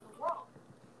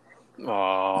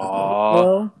Aww.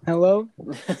 Hello? Hello?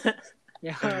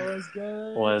 Yeah, what's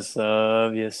good? What's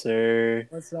up? Yes, sir.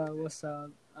 What's up? What's up?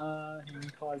 Let me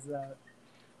pause that.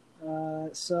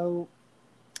 So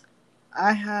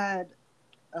I had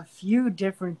a few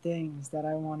different things that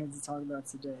I wanted to talk about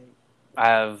today. I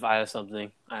have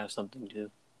something. I have something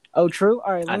too. Oh, true?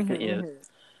 All right, let I me hear think it. Let yeah. me hear it.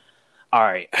 All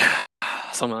right.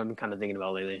 Something I've been kind of thinking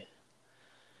about lately.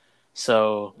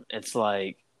 So it's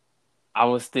like I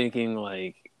was thinking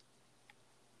like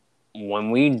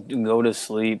when we go to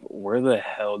sleep, where the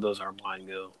hell does our mind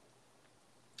go?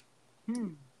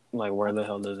 Hmm. Like where the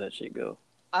hell does that shit go?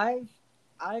 I've,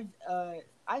 I've, uh,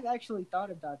 I've actually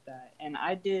thought about that, and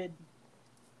I did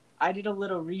a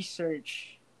little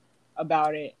research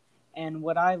about it, and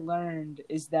what I learned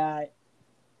is that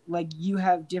like you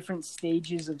have different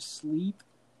stages of sleep,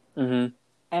 Mm-hmm.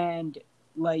 and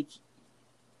like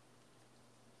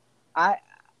I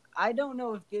I don't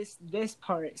know if this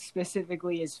part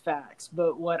specifically is facts,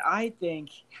 but what I think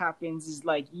happens is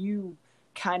like you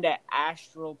kind of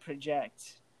astral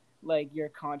project like your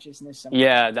consciousness somewhere.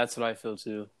 Yeah, that's what I feel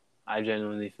too. I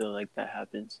genuinely feel like that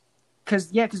happens.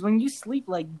 Cause when you sleep,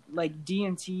 like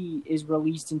DMT is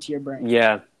released into your brain.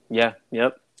 Yeah, yeah,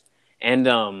 yep. And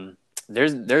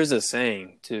there's a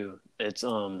saying too.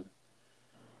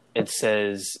 It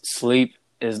says sleep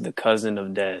is the cousin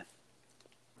of death,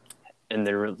 and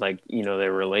they're like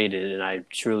they're related, and I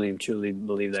truly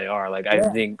believe they are. Like I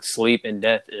Yeah, think sleep and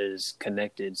death is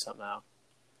connected somehow.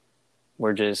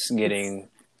 We're just it's getting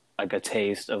like a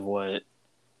taste of what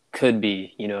could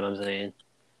be. You know what I'm saying?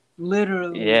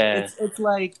 literally Yeah,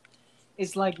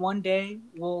 it's like one day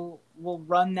we'll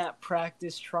run that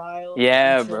practice trial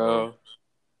yeah, until bro.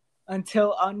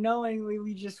 unknowingly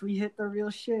we hit the real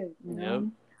shit, you Yep,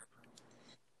 know?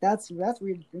 That's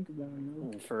weird to think about, you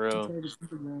know. for That's real, weird to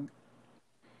think about.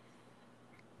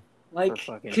 for Like,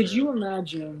 fucking could you real.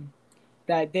 imagine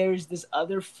that there's this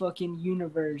other fucking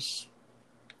universe?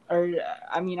 Or,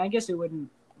 I mean, I guess it wouldn't.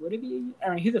 Would it be? I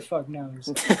mean, who the fuck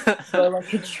knows? But like,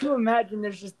 could you imagine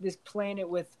there's just this planet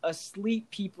with asleep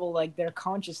people, like their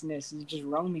consciousness is just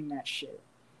roaming that shit.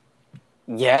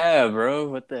 Yeah, bro.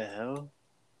 What the hell?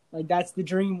 Like that's the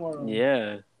dream world.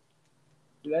 Yeah.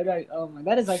 Oh my,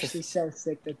 that is actually so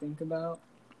sick to think about.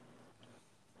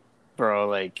 Bro,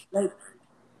 like Like,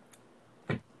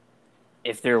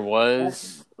 if there that,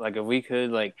 was like if we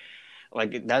could like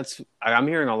that's I'm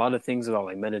hearing a lot of things about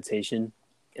like meditation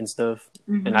and stuff,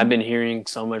 and I've mm-hmm. been hearing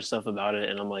so much stuff about it,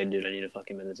 and I'm like, dude, I need to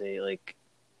fucking meditate.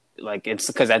 Like it's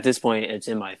because at this point it's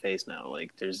in my face now.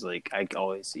 Like there's like I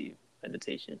always see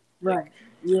meditation. Right?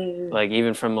 Yeah, yeah, yeah. Like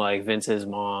even from like Vince's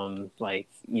mom, like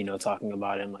talking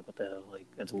about it. I'm like, what the hell? Like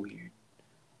that's weird.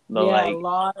 But Yeah, like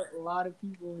a lot of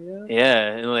people. Yeah. yeah,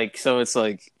 and like so it's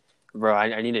like, bro,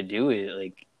 I need to do it.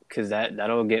 Like because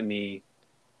that'll get me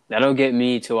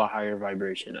to a higher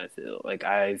vibration. I feel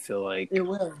It like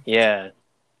will. yeah,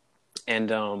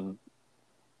 and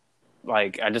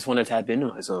like I just want to tap into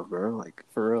myself, bro. Like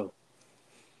for real.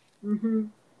 Mm-hmm.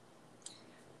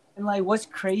 And like, what's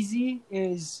crazy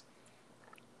is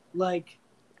like,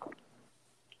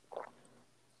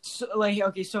 so like,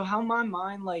 okay, so how my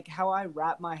mind, like, how I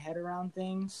wrap my head around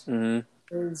things Hmm.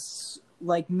 is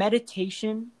like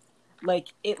meditation. Like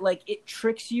it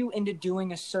tricks you into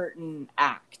doing a certain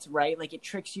act, right? Like it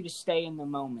tricks you to stay in the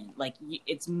moment. Like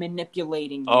it's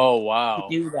manipulating you Oh to wow,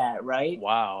 do that, right?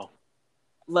 wow.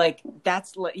 Like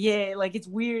that's like yeah, like it's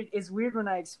weird. It's weird when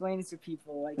I explain it to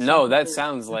people. Like No,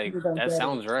 some people don't that get it.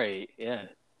 sounds right. Yeah,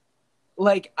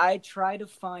 Like I try to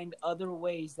find other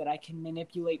ways that I can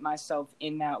manipulate myself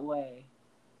in that way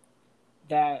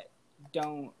that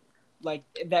don't like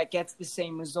that gets the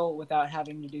same result without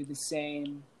having to do the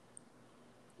same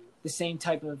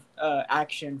type of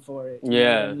action for it. You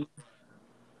know what I yeah. mean?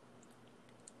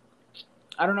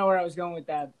 I don't know where I was going with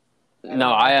that at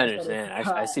No, all. I I totally understand. I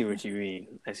forgot. see what you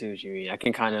mean. I see what you mean. I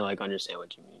can kind of like understand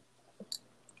what you mean.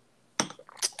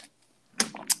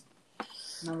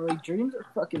 No, like dreams are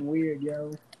fucking weird,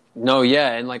 yo. No,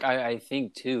 yeah, and like I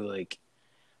think too, like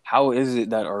how is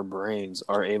it that our brains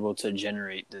are able to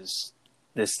generate this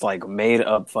like made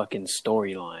up fucking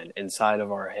storyline inside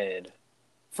of our head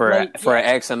Like for yeah, an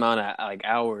X amount of like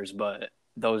hours, but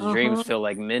those uh dreams huh, feel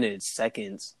like minutes,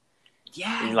 seconds.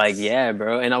 Like yes, yeah,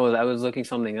 bro. And I was looking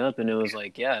something up, and it was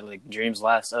like yeah, like dreams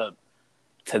last up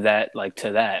to that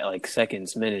like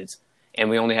seconds, minutes, and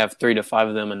we only have 3 to 5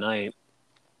 of them a night.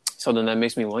 So then that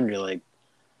makes me wonder like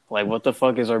what the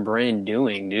fuck is our brain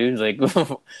doing, dude? Like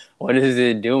what is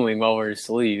it doing while we're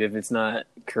asleep if it's not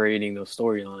creating those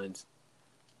storylines?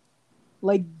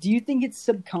 like do you think it's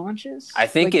I subconscious?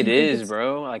 think Like do it you think is, it's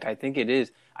bro. Like I think it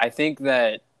is. I think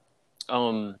that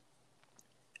um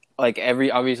like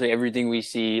obviously everything we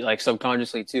see, like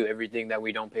subconsciously too, everything that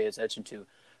we don't pay attention to,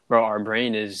 bro, our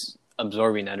brain is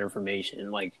absorbing that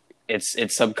information. Like it's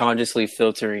subconsciously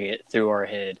filtering it through our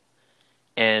head,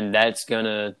 and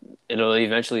it'll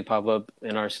eventually pop up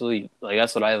in our sleep. Like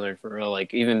that's what I learned for real.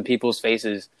 Like even people's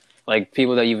faces, like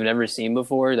people that you've never seen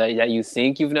before, that you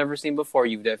think you've never seen before,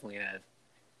 you definitely have.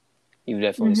 You've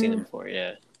definitely seen it Mm-hmm. before,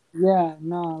 yeah. Yeah,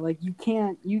 no, like you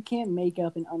can't make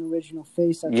up an unoriginal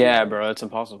face. I feel Yeah, like. bro, it's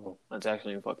impossible. That's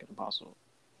actually fucking impossible.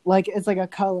 Like it's like a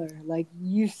color. Like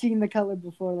you've seen the color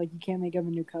before. Like you can't make up a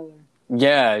new color.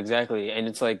 Yeah, exactly. And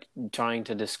it's like trying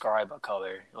to describe a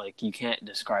color. Like you can't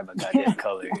describe a goddamn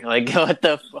color. Like what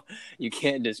the fuck? You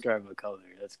can't describe a color.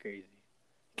 That's crazy.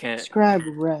 Can't Describe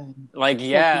red. like It's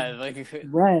yeah, fucking like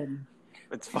red.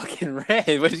 it's fucking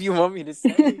red. What do you want me to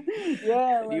say?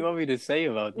 Yeah, What do you like want me to say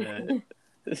about that?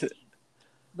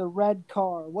 the red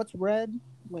car. What's red?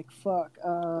 Like fuck.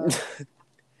 I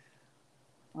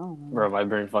don't know. Bro, my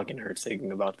brain fucking hurts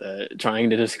thinking about that. Trying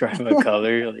to describe a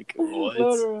color, like what?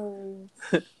 Literally.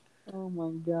 Oh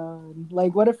my god.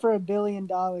 Like what if for $1 billion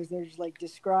there's like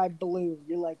describe blue?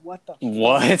 You're like, what the fuck?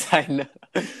 What? I know.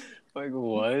 Like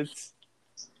what?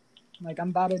 Like I'm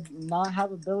about to not have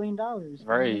 $1 billion.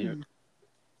 Right.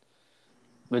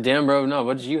 But damn, bro, no.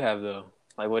 What did you have though?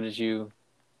 Like, what did you?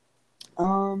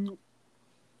 Um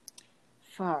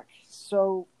fuck.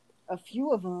 So a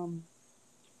few of them.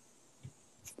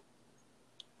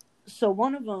 So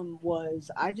one of them was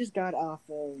I just got off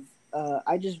of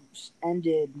I just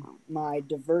ended my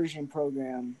diversion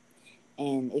program,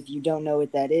 and if you don't know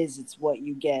what that is, it's what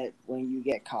you get when you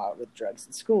get caught with drugs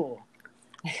in school.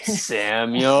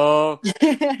 Samuel.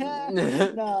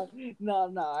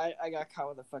 No. I got caught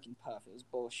with a fucking puff. It was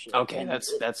bullshit. Okay, And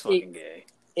that's fucking gay.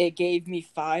 it gave me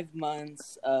 5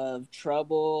 months of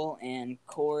trouble and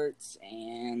courts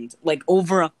and like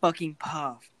over a fucking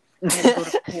puff. I had to go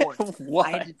to court.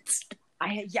 What?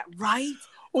 Yeah, right?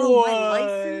 Bro,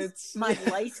 What? my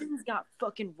license got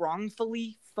fucking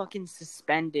wrongfully fucking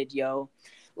suspended, yo.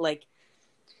 Like,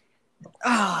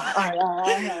 all right.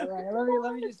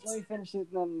 Let me finish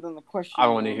it. Then the question. I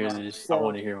want to hear this. I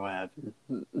want to hear what happened.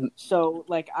 So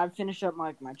like I finished up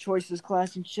my choices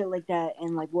class and shit like that,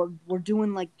 and like we're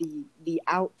doing like the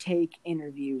outtake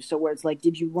interview. So where it's like,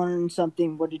 did you learn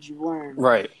something? What did you learn?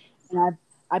 Right. And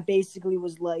I basically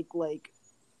was like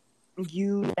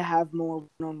you to have more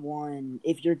one-on-one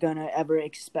if you're gonna ever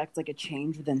expect like a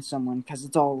change within someone, because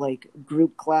it's all like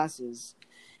group classes.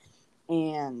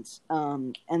 And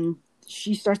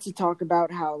she starts to talk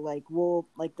about how like, well,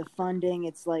 like the funding,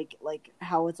 it's like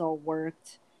how it's all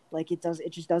worked, like it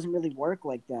just doesn't really work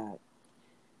like that.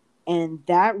 And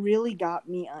that really got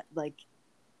me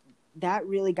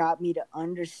to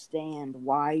understand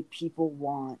why people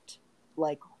want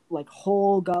like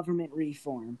whole government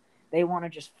reform. They want to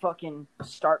just fucking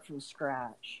start from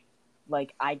scratch.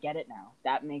 Like, I get it now.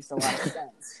 That makes a lot of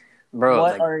sense. Bro,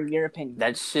 what like, are your opinions?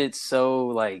 That shit's so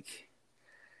like,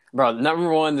 bro.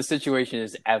 Number one, the situation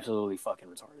is absolutely fucking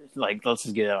retarded. Like, let's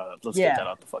just get get that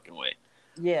out the fucking way.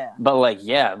 Yeah. But like,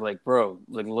 yeah, like, bro,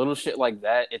 like little shit like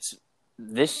that.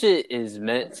 This shit is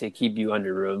meant to keep you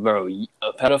under rule, bro.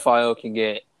 A pedophile can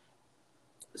get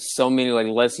so many like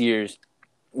less years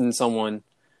than someone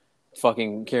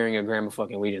fucking carrying a gram of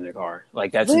fucking weed in their car.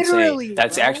 Like that's Literally, insane.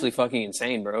 That's bro. actually fucking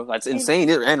insane, bro. That's insane.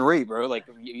 And rape, bro. Like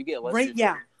you get less. Rape,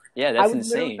 yeah. Yeah, that's I was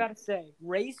insane. literally about to say,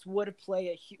 race would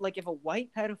play like if a white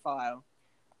pedophile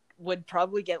would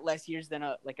probably get less years than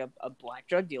a black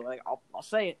drug dealer. Like I'll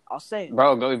say it.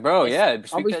 Bro, yeah.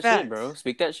 Speak that facts. shit, bro.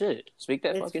 Speak that shit. Speak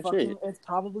that fucking shit. It's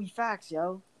probably facts,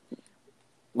 yo.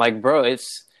 Like, bro,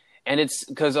 it's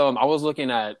because I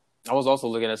was also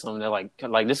looking at something that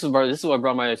like this is what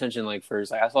brought my attention like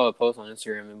first. Like I saw a post on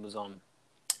Instagram. It was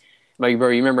like, bro,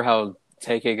 you remember how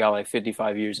TK got like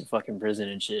 55 years in fucking prison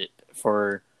and shit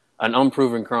for an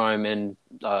unproven crime and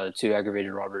 2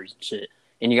 aggravated robberies and shit,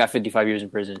 and you got 55 years in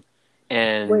prison.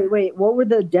 And wait, what were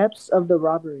the depths of the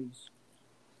robberies?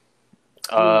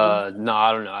 No, I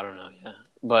don't know. Yeah,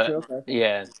 but okay.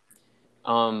 Yeah,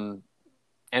 and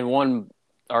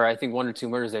I think 1 or 2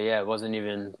 murders that it wasn't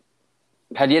even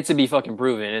had yet to be fucking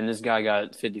proven, and this guy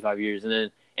got 55 years, and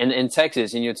then and in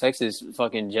Texas, Texas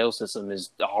fucking jail system is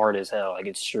hard as hell, like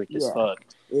it's strict as fuck.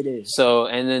 It is. So,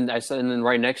 and then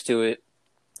right next to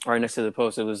the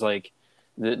post, it was like,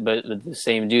 the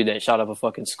same dude that shot up a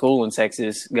fucking school in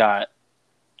Texas got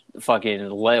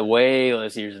fucking way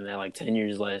less years than that, like 10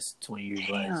 years less, 20 years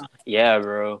less. Yeah,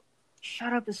 bro.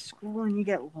 Shut up a school and you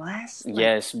get less?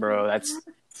 Yes, bro. That's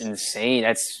insane.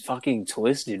 That's fucking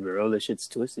twisted, bro. That shit's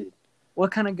twisted.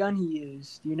 What kind of gun he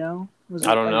used? Do you know?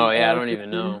 I don't know. Yeah, I don't even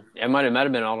know. It might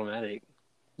have been automatic.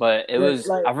 But it That, was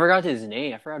I forgot his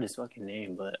name. I forgot his fucking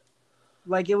name, but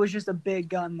like it was just a big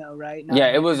gun though, right? Not yeah,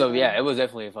 a it was handgun. it was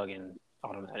definitely a fucking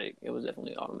automatic. It was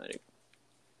definitely automatic.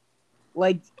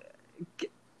 Like,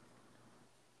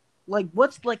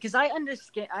 what's like? Because I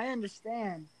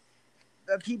understand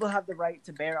that people have the right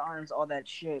to bear arms, all that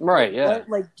shit. Right, yeah.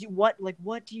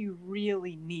 What do you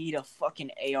really need a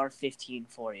fucking AR-15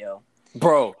 for, yo?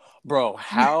 Bro,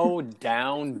 how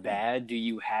down bad do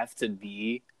you have to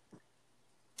be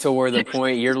to where the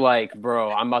point you're like,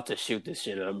 bro, I'm about to shoot this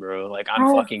shit up, bro. Like I'm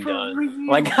Bro, fucking for done. real.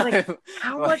 Like, Like, like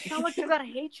how much you gotta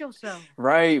hate yourself?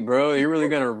 right, bro. You're really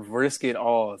gonna risk it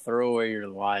all, throw away your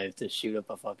life to shoot up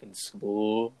a fucking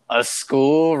school? A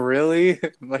school, really?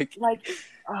 Like, Like,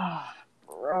 ah,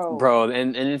 bro. bro.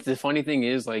 And it's, the funny thing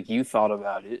is, like, you thought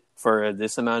about it for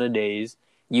this amount of days.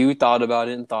 You thought about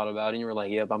it and thought about it, and you were like,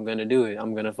 "Yep, I'm gonna do it.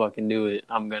 I'm gonna fucking do it.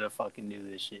 I'm gonna fucking do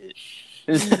this shit."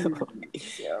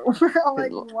 Yo,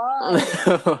 like, why?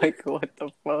 Like, what the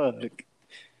fuck?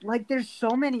 Like, there's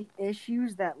so many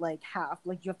issues that, like,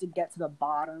 you have to get to the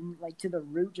bottom, like, to the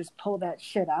root, just pull that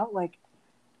shit out. Like,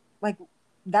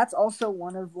 that's also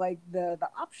one of, like, the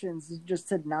options is just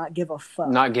to not give a fuck.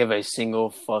 Not give a single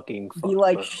fucking fuck. Be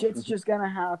like, shit's just gonna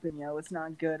happen, yo. It's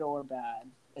not good or bad.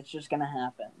 It's just gonna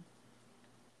happen.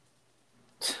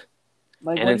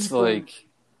 Like, and it's like,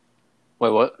 wait,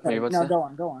 what? Sorry, What's no, that? go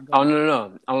on. Oh,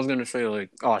 no. I was gonna say,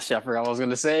 like, oh shit, I forgot what I was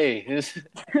gonna say. I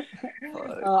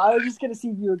was just gonna see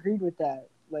if you agreed with that.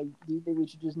 Like, do you think we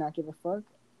should just not give a fuck?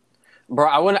 Bro,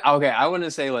 I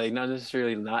wouldn't say, like, not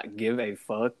necessarily not give a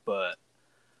fuck, but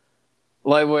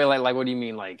like, wait, like, what do you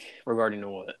mean, like, regarding to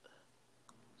what?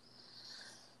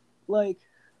 Like,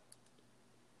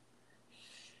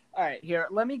 all right, here,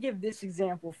 let me give this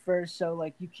example first, so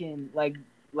like you can like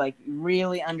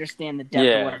really understand the depth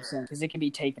of what I'm saying, because it can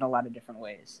be taken a lot of different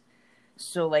ways.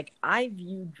 So, like, I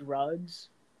view drugs,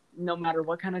 no matter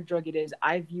what kind of drug it is,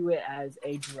 I view it as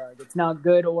a drug. It's not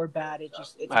good or bad.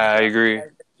 I agree.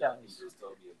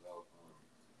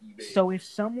 So if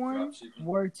someone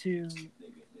were to,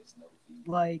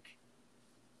 like,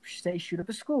 say, shoot up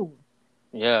a school,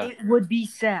 Yeah, it would be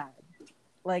sad.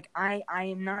 Like, I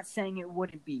am not saying it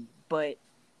wouldn't be, but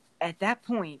at that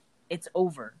point, it's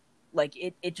over. Like,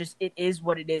 it is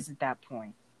what it is at that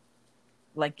point.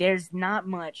 Like, there's not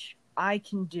much I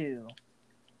can do.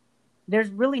 There's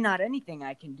really not anything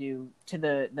I can do to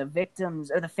the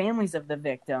victims or the families of the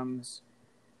victims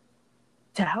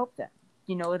to help them.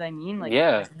 You know what I mean? Like,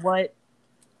 yeah.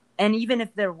 And even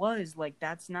if there was, like,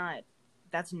 that's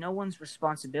no one's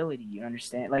responsibility. You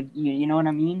understand? Like, you know what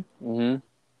I mean? Mm-hmm.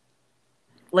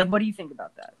 Like, what do you think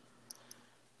about that?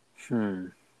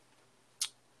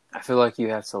 I feel like you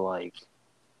have to, like,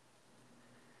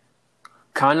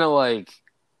 kind of, like,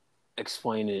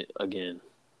 explain it again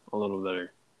a little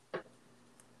better.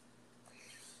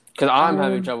 Because I'm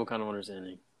having trouble kind of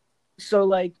understanding. So,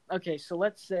 like, okay, so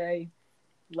let's say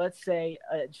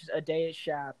just a day at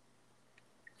Shap,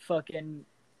 fucking,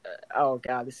 oh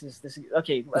god, this is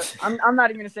okay. I'm not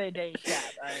even gonna say a day at Shap.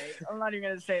 All right, I'm not even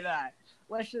gonna say that.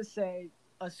 Let's just say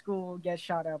a school gets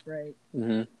shot up, right?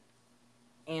 Mm-hmm.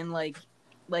 And like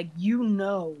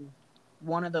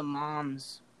one of the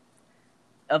moms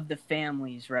of the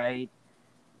families, right?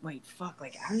 Wait, fuck,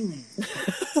 like, I don't even.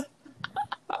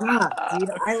 God, dude,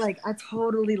 I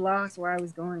totally lost where I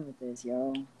was going with this,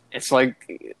 yo. It's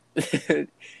like,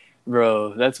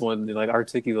 bro, that's one thing, like,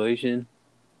 articulation.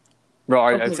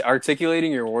 Bro, Okay.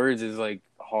 articulating your words is, like,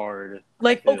 hard.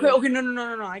 Like, okay,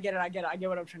 no, I get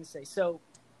what I'm trying to say. So,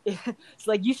 it's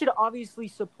like, you should obviously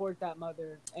support that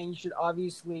mother, and you should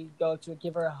obviously go to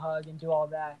give her a hug and do all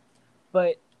that.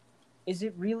 But is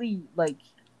it really, like,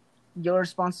 your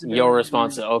responsibility?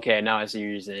 Okay, now I see what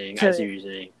you're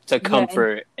saying. To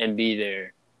comfort and be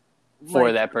there for,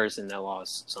 like, that person that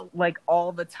lost something. Like,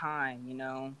 all the time, you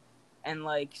know? And,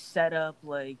 like, set up,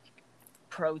 like,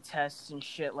 protests and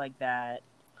shit like that.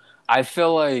 I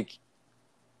feel like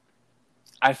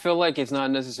it's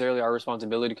not necessarily our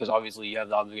responsibility, because obviously you have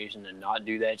the obligation to not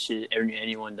do that shit.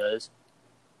 Anyone does,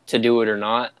 to do it or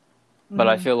not. But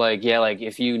I feel like, yeah, like,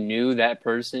 if you knew that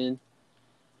person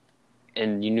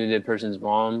and you knew that person's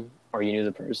mom, or you knew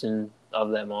the person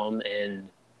of that mom, and,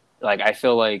 like, I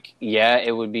feel like, yeah,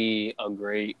 it would be a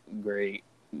great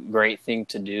thing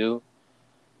to do.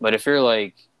 But if you're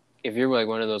like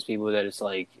one of those people that it's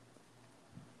like,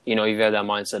 you know, you've had that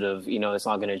mindset of, you know, it's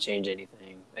not going to change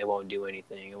anything. It won't do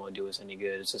anything. It won't do us any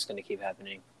good. It's just going to keep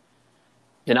happening.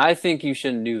 Then I think you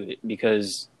shouldn't do it,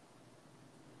 because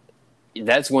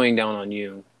that's going down on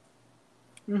you.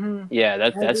 Mm-hmm. Yeah,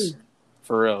 that's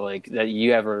for real. Like, that,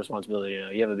 you have a responsibility now.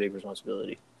 You have a big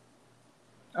responsibility.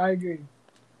 I agree.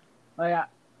 Like,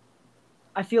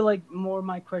 I feel like more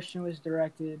my question was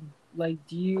directed. Like,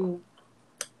 do you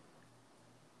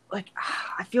like?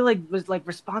 I feel like was like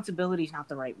responsibility is not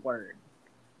the right word.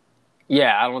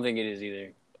 Yeah, I don't think it is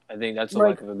either. I think that's a Like,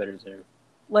 lack of a better term.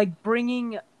 like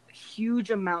bringing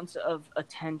huge amounts of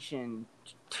attention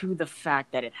to the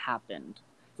fact that it happened.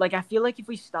 Like, I feel like if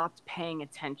we stopped paying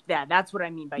attention, that's what I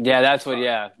mean by Yeah, giving a that's what.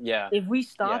 fuck. Yeah, If we yeah,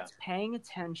 stopped paying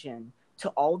attention to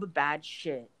all the bad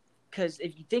shit, because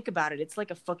if you think about it, it's like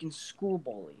a fucking school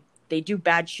bully. They do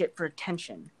bad shit for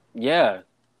attention. yeah.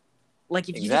 Like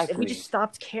if we just Exactly.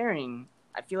 stopped caring,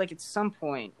 I feel like at some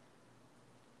point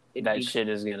it'd That be shit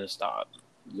is gonna stop.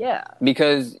 yeah.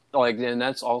 Because like, and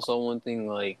that's also one thing.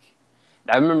 Like,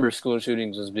 I remember school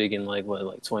shootings was big in like what,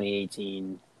 like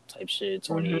 2018 type shit,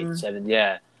 Mm-hmm. 2087.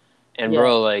 Yeah, and Yeah.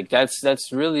 bro, like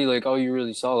that's really like all you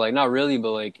really saw. Like, not really,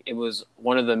 but like it was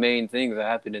one of the main things that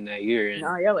happened in that year. And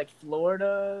No, yeah, like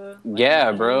Florida, like yeah,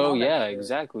 Miami, bro, all that yeah, shit.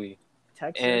 exactly.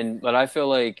 Texas. And but I feel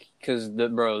like because the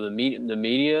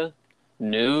media,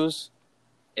 news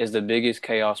is the biggest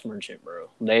chaos merchant, bro.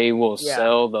 They will Yeah.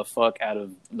 sell the fuck out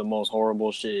of the most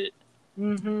horrible shit,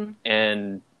 Mm-hmm.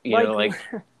 and Like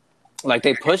like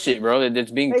they push it, bro.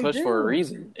 It's being they pushed for a do.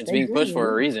 reason. It's They being pushed for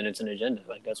a do. reason. It's an agenda.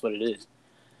 Like that's what it is.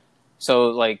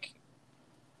 So bro,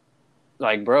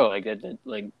 like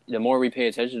the more we pay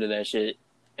attention to that shit,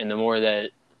 and the more that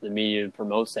the media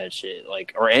promotes that shit,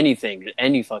 like or anything,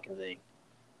 any fucking thing,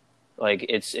 like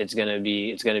it's gonna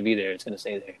be there. It's gonna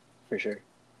stay there for sure.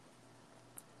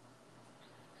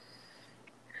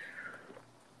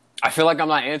 I feel like I'm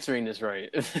not answering this right.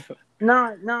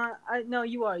 No,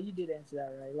 you are. You did answer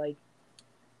that right.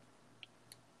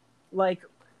 Like,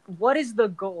 what is the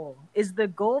goal? Is the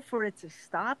goal for it to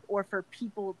stop or for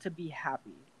people to be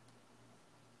happy?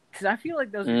 Because I feel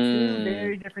like those are two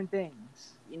very different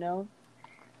things. You know,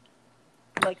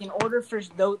 like in order for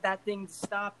that thing to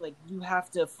stop, like you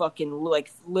have to fucking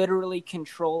like literally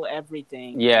control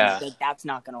everything, and Yeah, like that's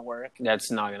not gonna work. that's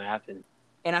not gonna happen.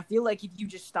 And I feel like if you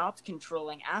just stopped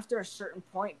controlling, after a certain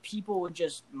point, people would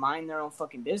just mind their own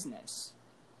fucking business.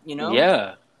 You know?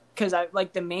 Yeah, Because I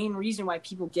like the main reason why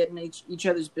people get in each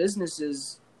other's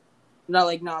businesses,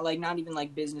 not even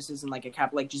like businesses and like a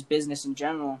cap, like just business in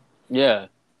general. yeah,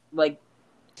 Like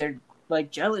they're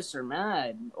like jealous or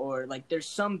mad or like there's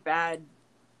some bad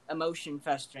emotion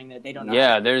festering that they don't know.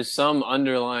 yeah. There's some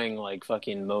underlying like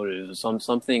fucking motive,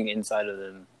 something inside of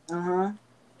them. Uh huh.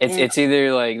 It's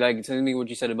either like tell me what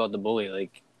you said about the bully,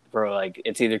 like bro, like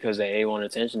it's either because they A want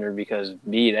attention or because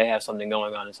B they have something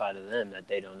going on inside of them that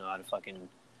they don't know how to fucking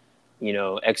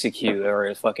execute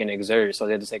or fucking exert, so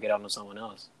they have to take it out on someone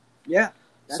else. Yeah,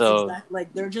 that's So exactly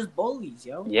like they're just bullies,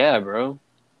 yo. yeah, bro.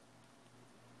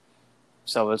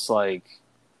 So it's like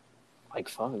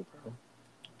fuck, bro.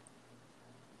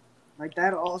 Like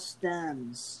that all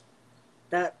stems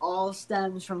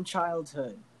from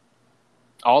childhood.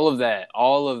 All of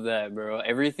that, bro.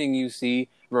 Everything you see,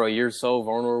 bro. You're so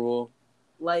vulnerable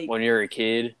Like when you're a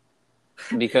kid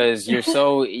because you're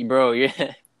so, bro.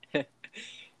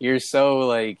 You're so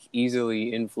like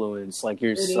easily influenced. Like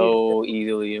you're it is. so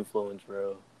easily influenced,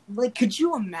 bro. Like, could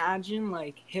you imagine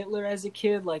like Hitler as a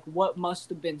kid? Like, what must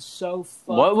have been so fucked?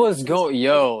 What was going?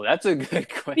 Yo, that's a good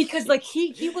question. Because like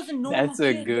he was a normal. That's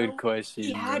a kid, good yo. question.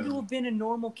 He had bro. to have been a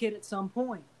normal kid at some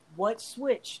point. What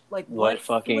switched? Like What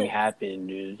fucking flipped? happened,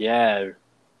 dude? Yeah,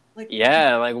 Like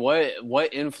yeah. Like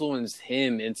what influenced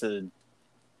him into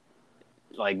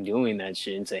like doing that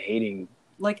shit, into hating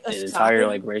like an entire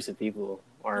like race of people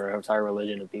or an entire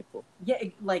religion of people? yeah,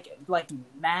 like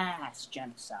mass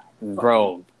genocide,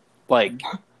 Bro. Like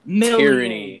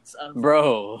tyranny, of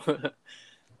bro.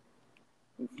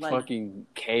 like Fucking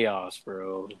chaos,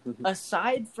 bro.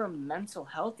 aside from mental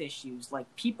health issues, like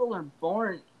people are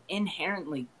born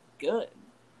inherently good.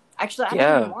 Actually, I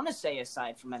don't even want to say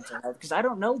aside from mental health because I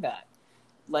don't know that.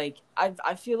 Like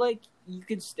I feel like you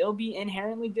could still be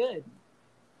inherently good.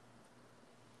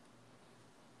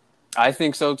 I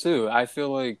think so too. I feel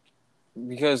like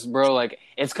because bro, like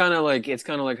it's kind of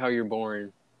like how you're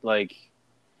born. Like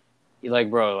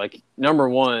bro, like number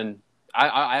one,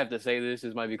 I have to say this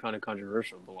might be kind of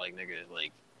controversial, but like nigga,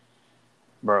 like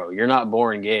bro, you're not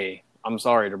born gay. I'm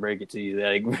sorry to break it to you,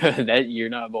 like that you're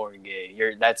not born gay.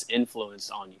 That's influence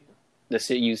on you. The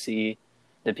shit you see,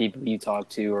 the people you talk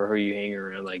to, or who you hang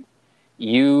around. Like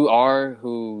you are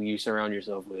who you surround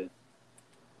yourself with.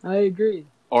 I agree.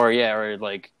 Or yeah, or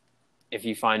like if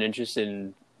you find interest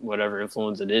in whatever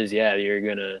influence it is, yeah, you're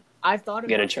gonna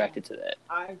get attracted to that.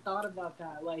 I thought about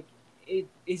that. Like,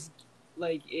 is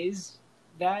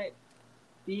that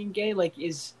being gay? Like,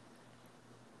 is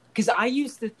Because I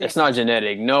used to think it's not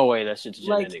genetic. No way that shit's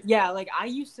genetic. Like I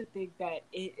used to think that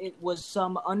it was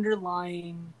some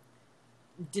underlying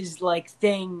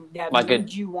thing that like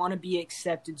made you want to be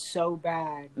accepted so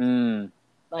bad.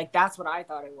 Like that's what I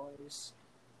thought it was.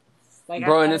 Like,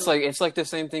 bro, and it's like the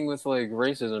same thing with like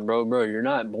racism, bro. Bro, you're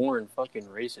not born fucking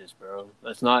racist, bro.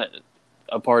 That's not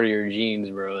a part of your genes,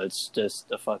 bro. It's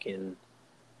just a fucking.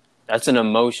 That's an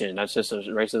emotion.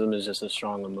 Racism is just a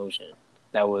strong emotion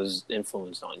that was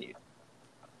influenced on you.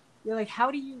 Yeah, like how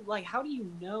do you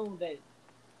know that?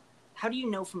 How do you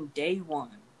know from day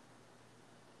one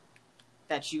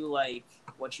that you like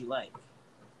what you like?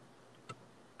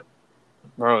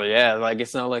 Bro, yeah, like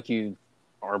it's not like you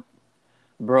are.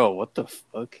 Bro, what the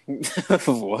fuck?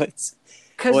 What?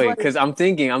 Wait, because I'm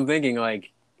thinking like,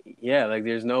 yeah, like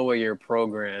there's no way you're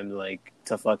programmed like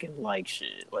to fucking like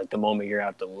shit. Like the moment you're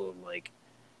out the womb, like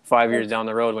 5 years down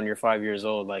the road when you're 5 years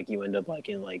old, like you end up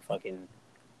liking like fucking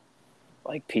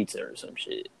like pizza or some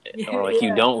shit, or like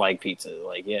you don't like pizza.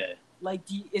 Like like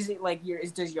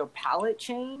does your palate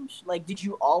change? Like did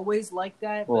you always like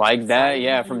that? Like that,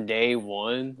 yeah, from day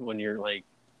one when you're like.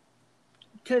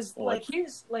 Because like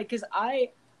because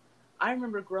I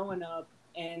remember growing up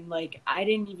and like I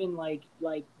didn't even like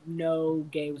know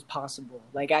gay was possible.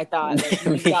 Like I thought like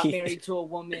you got married to a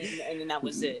woman and then that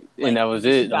was it. Like, and that was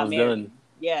it. That was done.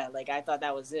 Yeah, like I thought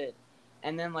that was it.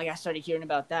 And then like I started hearing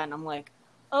about that and I'm like,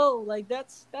 oh, like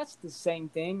that's the same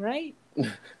thing, right?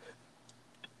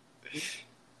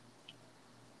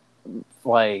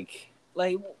 like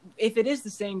if it is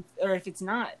the same or if it's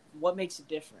not, what makes it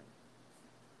different?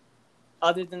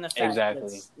 Other than the fact that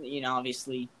it's,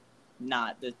 obviously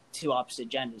not the two opposite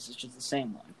genders, it's just the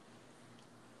same one.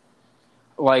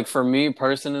 Like for me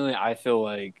personally, I feel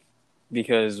like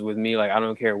because with me, like I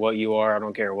don't care what you are, I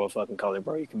don't care what fucking color,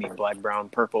 bro. You can be black, brown,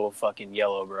 purple, fucking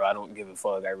yellow, bro. I don't give a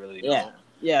fuck. I really don't.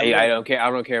 Yeah. I don't care. I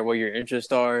don't care what your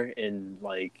interests are, and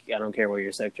like I don't care what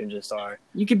your sex interests are.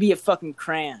 You could be a fucking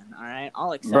crayon, all right?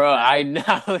 I'll accept bro, that. I know.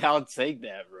 I'll take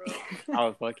that, bro.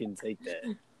 I'll fucking take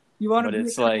that. You want to be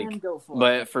a crayon, go for it.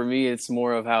 But for me, it's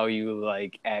more of how you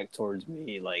like act towards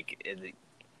me. Like,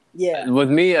 yeah, with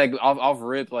me, like off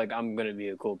rip, like I'm gonna be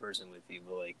a cool person with you.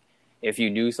 But like, if you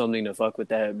do something to fuck with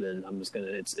that, then I'm just gonna.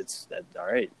 It's that all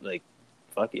right. Like,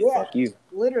 fuck it, fuck you.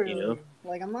 Literally,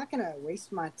 like I'm not gonna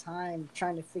waste my time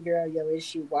trying to figure out your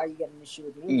issue. Why you got an issue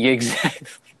with me? Yeah, exactly.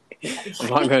 I'm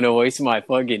not gonna waste my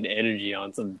fucking energy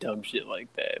on some dumb shit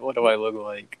like that. What do I look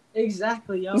like?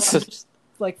 Exactly, yo. I'm just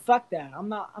like fuck that. I'm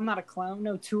not a clown.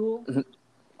 No tool.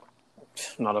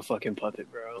 Not a fucking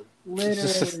puppet, bro.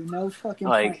 Literally, no fucking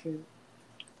puppet.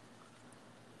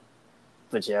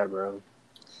 But yeah, bro.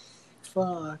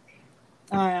 Fuck.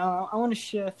 All right, I want to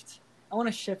shift. I want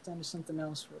to shift onto something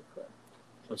else real quick.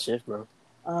 Let's shift, bro.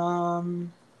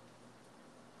 Hold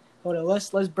on. Let's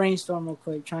brainstorm real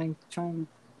quick. Try and.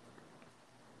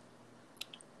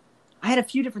 I had a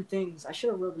few different things. I should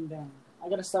have wrote them down. I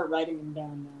gotta start writing them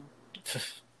down now.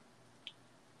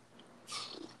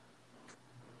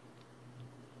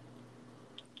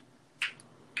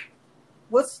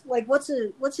 What's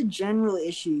a general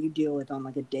issue you deal with on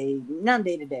like a day, not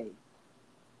day to day,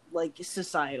 like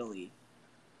societally?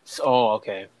 Oh,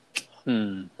 okay.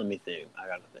 Let me think. I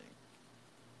gotta think.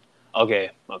 Okay.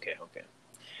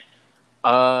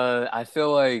 I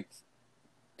feel like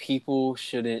people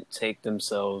shouldn't take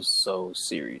themselves so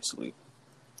seriously.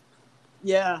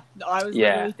 Yeah, I was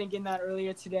literally thinking that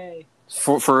earlier today.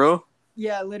 For real?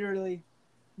 Yeah, literally.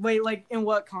 Wait, like in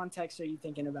what context are you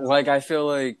thinking about? Like I feel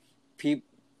like people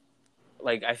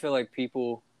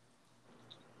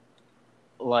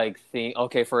like think.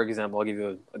 Okay, for example, I'll give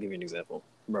you an example,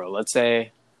 bro. Let's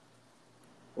say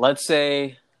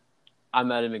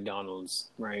I'm at a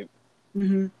McDonald's, right?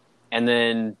 Mm-hmm. And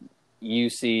then you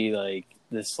see like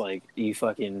this, like you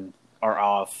fucking are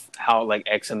off how like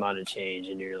X amount of change,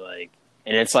 and you're like,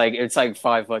 and it's like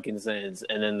 5 fucking cents,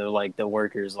 and then the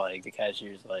workers, like the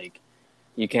cashier's like,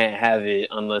 you can't have it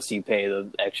unless you pay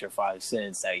the extra 5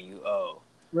 cents that you owe.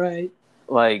 Right.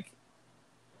 Like,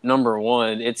 number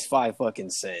one, it's 5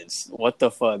 fucking cents. What the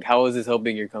fuck? How is this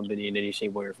helping your company in any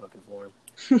shape, way, or fucking form?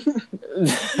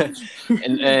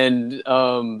 and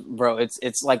bro,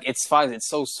 it's like it's 5. It's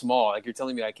so small. Like you're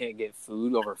telling me I can't get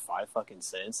food over 5 fucking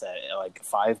cents at like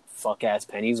 5 fuck ass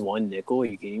pennies, 1 nickel? Are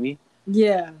you kidding me?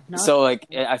 Yeah. So like,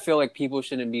 I feel like people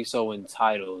shouldn't be so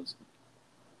entitled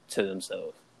to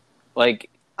themselves.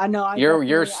 Like, I know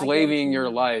you're slaving your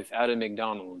life at a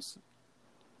McDonald's.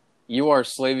 You are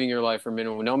slaving your life for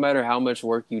minimum. No matter how much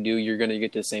work you do, you're gonna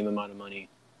get the same amount of money.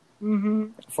 Mm-hmm.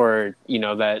 For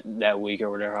that week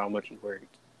or whatever, how much you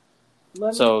worked.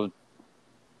 So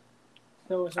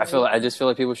I just feel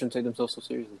like people shouldn't take themselves so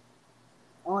seriously.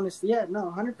 Honestly, yeah,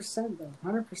 no, 100% though,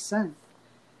 100%.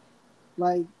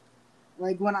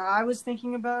 Like when I was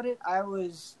thinking about it, I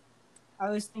was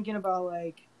thinking about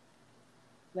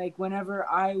like whenever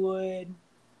I would,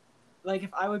 like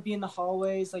if I would be in the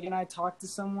hallways, like and I talk to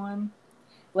someone,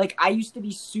 like I used to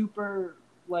be super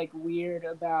like weird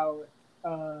about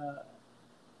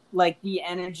like the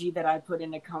energy that I put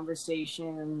into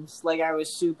conversations. Like I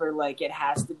was super like it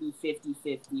has to be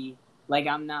 50-50. Like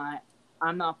I'm not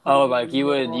Oh, putting like any you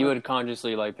more. would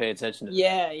consciously like pay attention to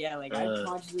Yeah, like I that.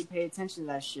 consciously pay attention to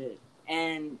that shit.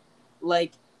 And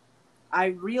like I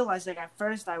realized like at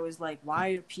first I was like, why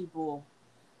are people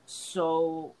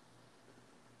so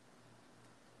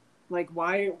like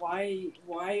why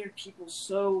are people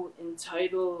so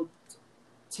entitled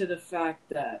to the fact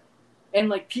that, and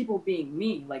like people being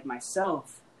me, like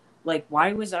myself, like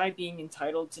why was I being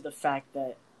entitled to the fact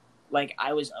that like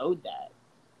I was owed that?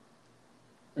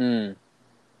 Mm.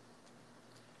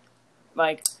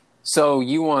 Like So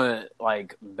you want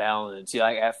like balance? You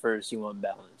like at first you want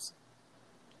balance,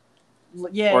 or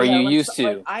yeah, you like used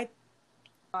to? I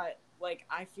thought like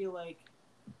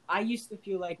I used to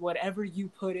feel like whatever you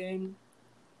put in,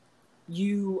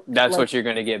 you That's what you're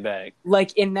gonna get back.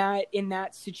 like in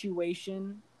that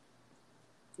situation,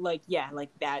 like yeah, like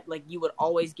that, like you would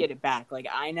always get it back. Like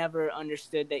I never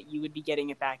understood that you would be getting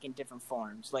it back in different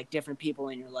forms, like different people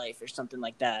in your life or something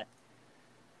like that.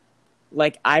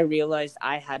 Like I realized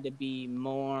I had to be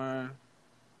more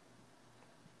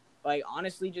like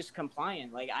honestly just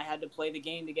compliant. Like I had to play the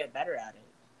game to get better at it.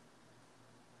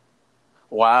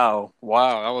 Wow,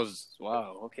 wow, that was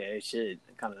wow. Okay, shit,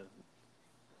 kind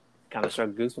of struck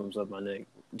goosebumps up my neck.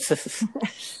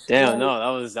 Damn, Like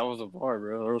no, that was a bar,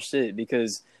 bro. Real shit.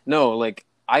 Because no, like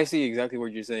I see exactly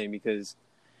what you're saying. Because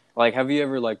like, have you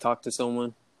ever like talked to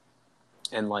someone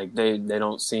and like they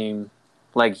don't seem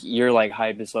like you're like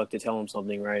hype as fuck to tell them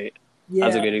something, right?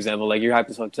 That's a yeah, good example. Like you're hype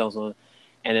as fuck to tell someone,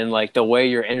 and then like the way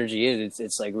your energy is,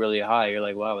 it's like really high. You're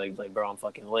like, wow, like bro, I'm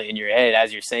fucking lit in your head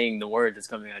as you're saying the word that's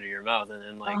coming out of your mouth, and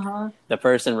then like uh-huh, the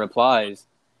person replies,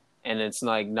 and it's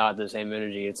like not the same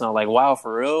energy. It's not like wow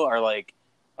for real, or like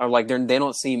they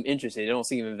don't seem interested. They don't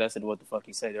seem invested in what the fuck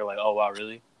you say. They're like, oh wow,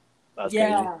 really? That's crazy.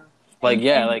 yeah. Like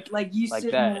yeah, And like you like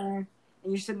sitting that. there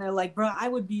and you're sitting there like, bro, I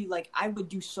would be like I would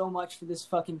do so much for this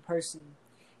fucking person.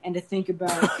 And to think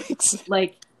about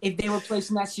like if they were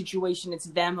placed in that situation, it's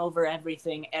them over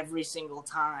everything every single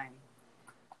time.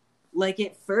 Like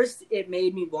at first it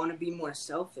made me want to be more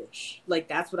selfish. Like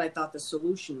that's what I thought the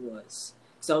solution was.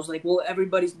 So I was like, well,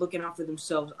 everybody's looking out for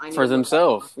themselves. I need For to look out for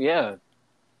themselves, myself. yeah.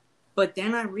 But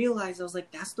then I realized I was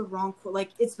like, that's the wrong like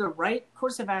it's the right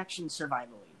course of action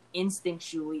survivally.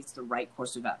 Instinctually it's the right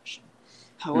course of action.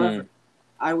 However, Mm.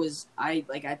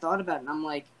 I thought about it and I'm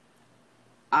like,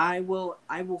 I will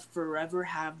forever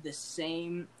have the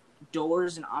same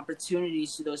doors and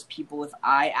opportunities to those people if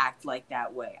I act like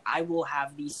that way. I will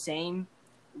have the same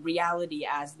reality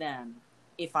as them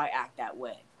if I act that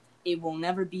way. It will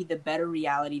never be the better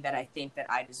reality that I think that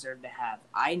I deserve to have.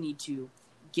 I need to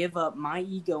give up my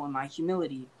ego and my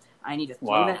humility. I need to throw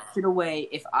Wow. that shit away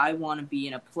if I want to be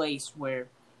in a place where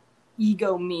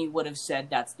ego me would have said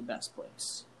that's the best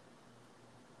place.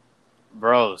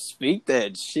 Bro, speak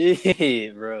that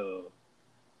shit, bro.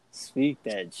 Speak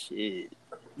that shit.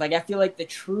 Like I feel like the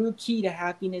true key to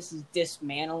happiness is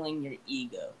dismantling your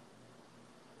ego.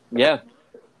 Yeah.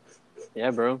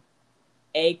 Yeah, bro.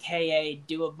 AKA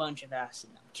do a bunch of acid.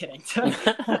 No, I'm kidding.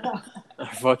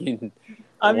 Fucking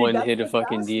I mean, one that's hit the of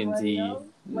fucking fast way, DMT. yo.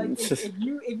 Like,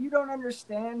 if you don't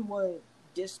understand what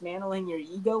dismantling your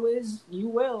ego is, you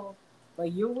will.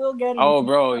 Like, you will get it if Oh, you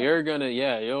bro, try. you're gonna,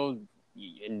 yeah,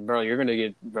 and bro, you're gonna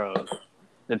get, bro.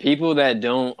 The people that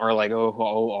don't are like,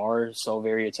 who are so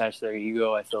very attached to their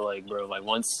ego. I feel like, bro, like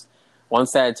once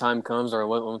that time comes, or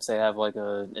once they have like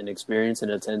an experience, an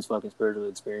intense fucking spiritual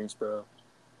experience, bro.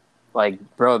 Like,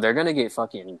 bro, they're gonna get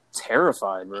fucking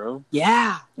terrified, bro.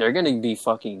 Yeah. They're gonna be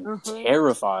fucking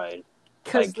terrified.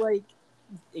 Because, Like,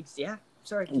 like, yeah.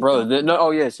 Sorry, keep bro, going. no,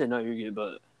 oh yeah, shit, no, you're good,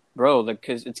 but bro, like,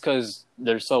 cause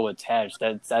they're so attached.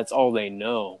 That's all they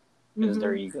know is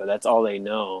their ego. That's all they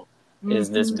know is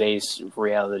this base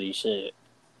reality shit,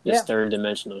 this Yeah. third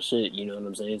dimensional shit. You know what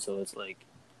I'm saying? So it's like,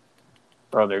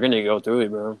 bro, they're gonna go through it,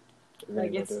 bro.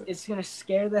 Like, it's going to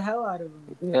scare the hell out of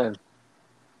them. Yeah.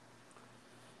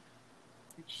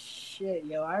 Shit,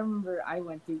 yo. I remember I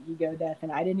went through ego death,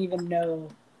 and I didn't even know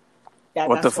that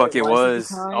What the that's what fuck it it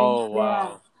was at the was? time. Oh Yeah.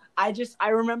 wow. I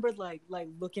remembered like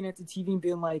looking at the TV and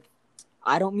being like,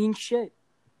 I don't mean shit.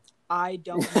 I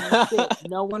don't mean shit.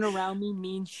 No one around me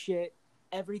means shit.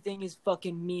 everything is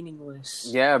fucking meaningless.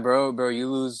 Yeah, bro, you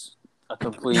lose a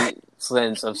complete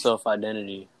sense of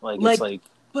self-identity. Like, it's like...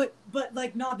 But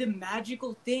like, no, the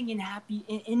magical thing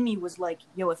in me was like,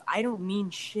 yo, if I don't mean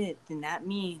shit, then that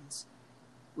means,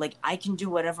 like, I can do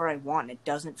whatever I want. It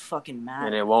doesn't fucking matter.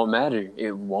 And it won't matter.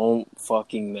 It won't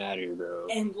fucking matter, bro.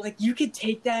 And, like, you could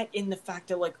take that in the fact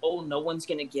that, like, oh, no one's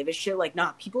gonna give a shit. Like,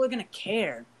 nah, people are gonna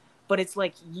care. But it's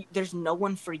like, there's no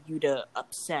one for you to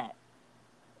upset.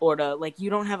 Or to, like, you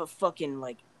don't have a fucking,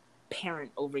 like,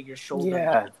 parent over your shoulder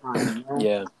all the time, you know?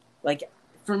 Yeah. Like,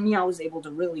 for me, I was able to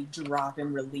really drop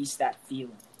and release that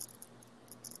feeling.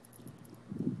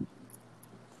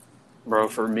 Bro,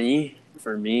 for me,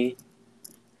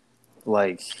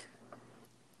 like,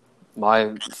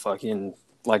 my fucking,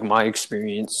 like, my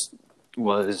experience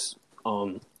was,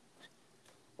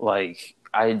 like,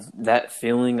 that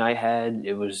feeling I had,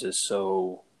 it was just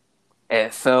so,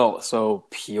 it felt so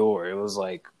pure. It was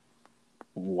like,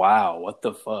 wow, what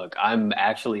the fuck? I'm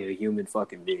actually a human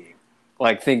fucking being.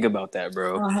 Like, think about that,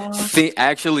 bro.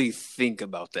 Actually think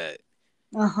about that.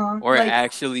 We're like,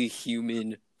 actually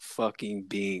human fucking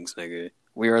beings, nigga.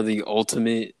 We are the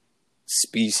ultimate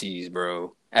species,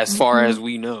 bro. As far as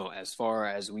we know.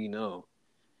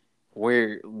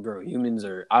 Bro, humans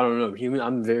are, I don't know,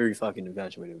 I'm very fucking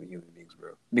infatuated with human beings,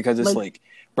 bro. Because it's like,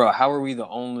 bro, how are we the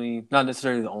only, not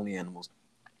necessarily the only animals,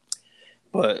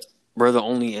 but we're the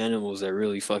only animals that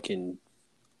really fucking,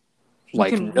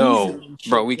 like, no,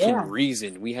 bro, we can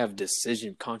reason. We have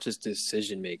conscious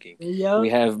decision making. Yep. We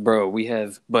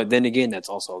have, but then again, that's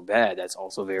also bad. That's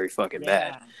also very fucking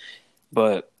bad.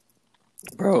 But,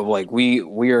 bro, like, we're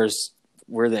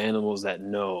the animals that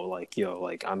know, like, yo,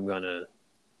 like,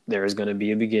 there is gonna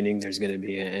be a beginning, there's gonna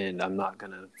be an end. I'm not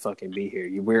gonna fucking be here.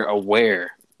 We're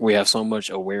aware. We have so much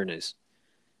awareness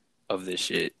of this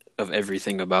shit, of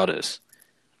everything about us.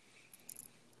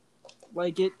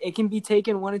 Like, it can be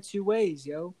taken one of two ways,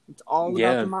 yo. It's all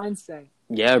about the mindset.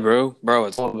 Yeah, bro. Bro,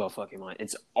 it's all about fucking mind.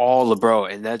 It's all, bro.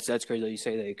 And that's crazy that you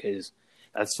say that, because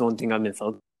that's the one thing I've been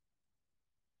focusing on.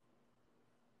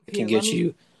 It can get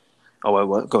you... Oh,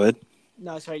 what? Go ahead.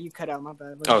 No, sorry, you cut out, my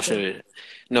bad. Oh, shit.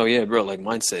 No, yeah, bro, like,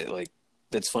 mindset. Like,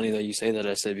 that's funny that you say that,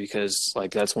 I said, because,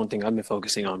 like, that's one thing I've been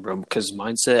focusing on, bro. Because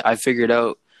mindset, I figured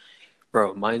out...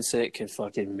 Bro, mindset can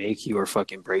fucking make you or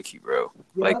fucking break you, bro. Yep,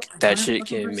 like, that 100%. Shit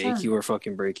can make you or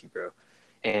fucking break you, bro.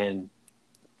 And,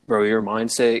 bro, your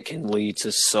mindset can lead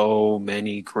to so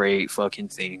many great fucking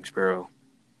things, bro.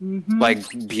 Mm-hmm. Like,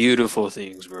 beautiful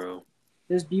things, bro.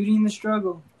 There's beauty in the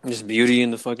struggle. There's beauty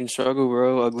in the fucking struggle,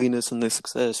 bro. Ugliness in the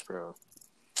success, bro.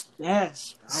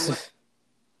 Yes, bro.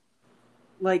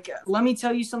 Like, let me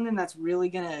tell you something that's really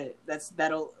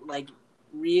that'll, like,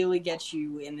 really get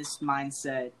you in this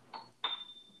mindset.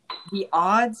 The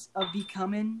odds of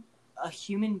becoming a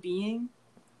human being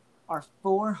are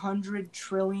 400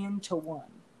 trillion to 1.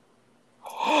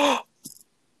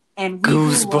 And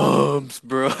goosebumps,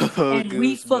 bro. And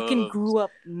we fucking grew up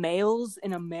males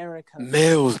in America.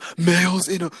 Males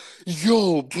in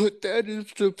yo, put that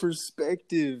into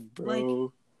perspective, bro.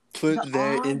 Like, put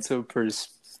that into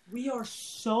perspective. We are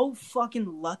so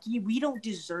fucking lucky. We don't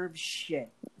deserve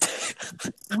shit.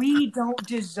 We don't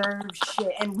deserve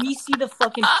shit. And we see the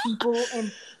fucking people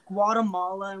in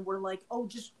Guatemala and we're like, oh,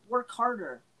 just work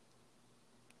harder.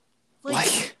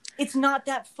 Like, it's not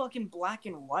that fucking black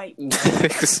and white.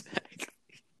 Exactly.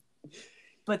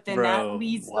 But then that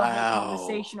leads to the whole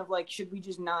conversation of, like, should we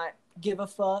just not give a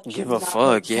fuck? Give a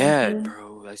fuck, yeah,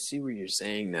 bro. I see what you're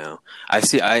saying now. I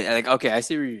see what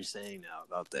you're saying now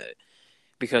about that.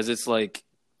 Because it's like,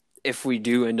 if we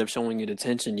do end up showing it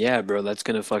attention, yeah, bro, that's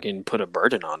gonna fucking put a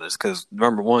burden on us. Because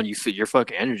number one, your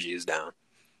fucking energy is down.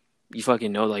 You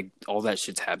fucking know, like, all that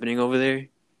shit's happening over there.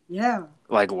 Yeah.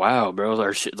 Like, wow, bro.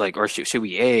 Or should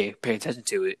we pay attention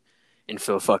to it and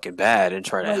feel fucking bad and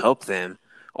try to help them,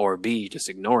 or B, just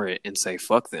ignore it and say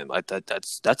fuck them? Like,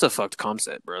 that's a fucked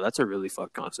concept, bro. That's a really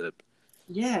fucked concept.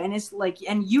 Yeah, and it's like,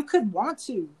 and you could want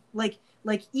to, like,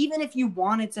 even if you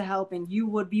wanted to help and you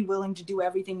would be willing to do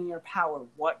everything in your power,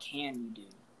 what can you do?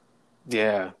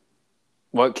 Yeah.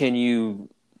 What can you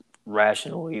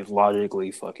rationally, logically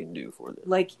fucking do for them?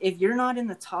 Like, if you're not in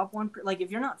the top 1%, like,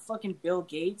 if you're not fucking Bill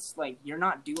Gates, like, you're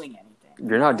not doing anything.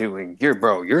 You're not doing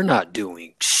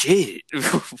shit.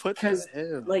 What the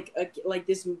hell? Like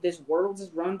this world is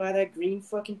run by that green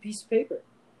fucking piece of paper.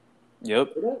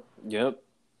 Yep.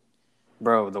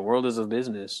 Bro, the world is a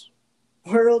business.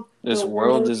 This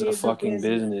world is a fucking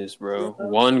business, bro. Yeah.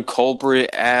 One culprit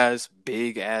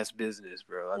big ass business,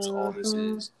 bro. That's all this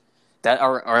is. That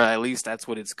or at least that's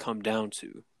what it's come down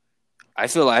to. I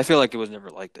feel like it was never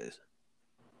like this.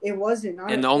 It wasn't. Not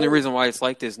And at the only all. reason why it's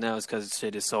like this now is because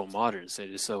shit is so modern,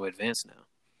 shit is so advanced now.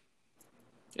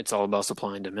 It's all about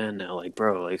supply and demand now. Like,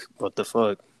 bro, like, what the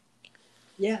fuck?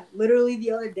 Yeah, literally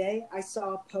the other day I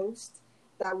saw a post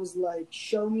that was like,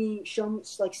 show me,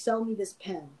 like, sell me this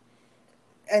pen.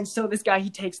 And so this guy, he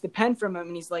takes the pen from him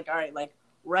and he's like, all right, like,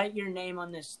 write your name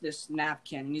on this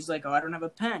napkin. And he's like, oh, I don't have a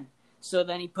pen. So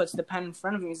then he puts the pen in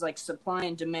front of him. He's like, supply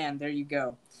and demand. There you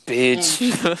go.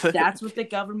 Bitch. And that's what the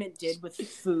government did with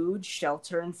food,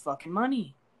 shelter, and fucking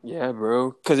money. Yeah,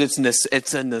 bro. Because it's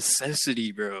a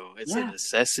necessity, bro. It's a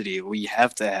necessity. We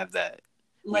have to have that.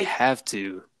 Like, we have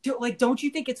to. Dude, like, don't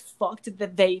you think it's fucked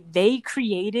that they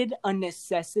created a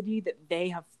necessity that they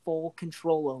have full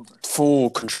control over?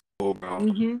 Full control, bro.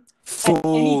 Mm-hmm.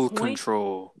 Full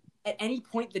control. At any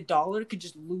point, the dollar could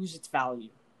just lose its value.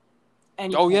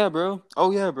 Yeah, bro.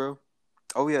 Oh, yeah, bro.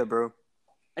 Oh, yeah, bro.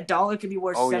 A dollar could be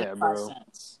worth 75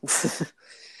 cents.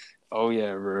 Oh,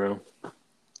 yeah, bro.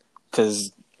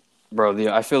 Because, bro,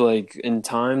 I feel like in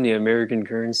time, the American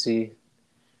currency,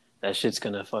 that shit's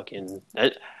gonna fucking...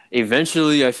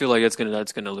 eventually, I feel like that's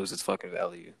gonna lose its fucking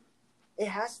value. It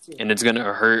has to. And it's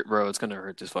gonna hurt, bro. It's gonna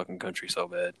hurt this fucking country so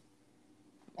bad.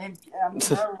 And,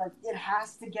 bro, like, it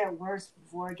has to get worse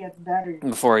before it gets better.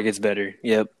 Before it gets better.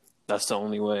 Yep. That's the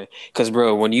only way. Because,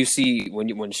 bro, when you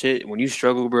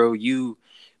struggle, bro, you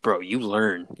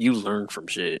learn. You learn from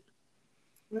shit.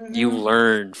 Mm-hmm. You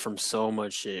learn from so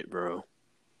much shit, bro.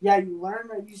 Yeah, you learn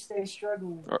or you stay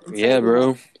struggling. Yeah,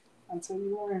 bro. Until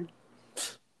you learn.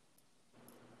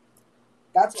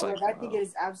 That's why I think it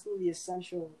is absolutely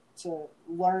essential to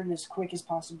learn as quick as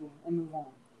possible and move on.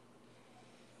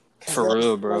 For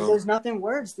real, bro. Like, there's nothing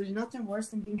worse. There's nothing worse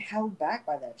than being held back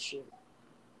by that shit.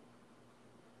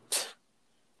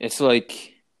 It's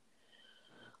like,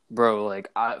 bro,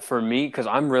 like, for me, because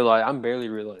I'm barely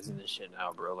realizing this shit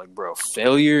now, bro. Like, bro,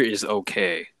 failure is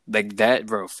okay. Like, that,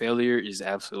 bro, failure is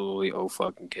absolutely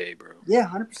fucking okay, bro. Yeah,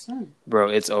 100%. Bro,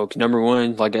 it's okay. Number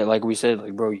one, like we said,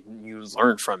 like, bro, you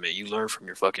learn from it. You learn from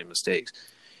your fucking mistakes.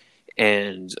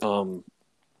 And,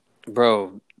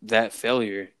 bro, that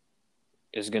failure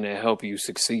is going to help you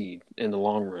succeed in the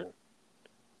long run.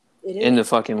 It is. In the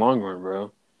fucking long run, bro.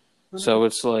 Mm-hmm. So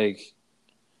it's like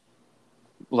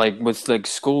with like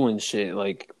school and shit,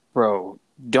 like, bro,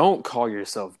 don't call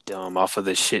yourself dumb off of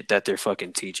the shit that they're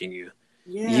fucking teaching you.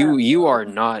 Yeah, you are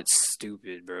not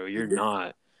stupid, bro. You're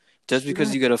not. Just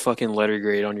because you got a fucking letter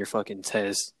grade on your fucking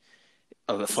test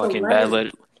of a fucking bad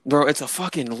letter. Bro, it's a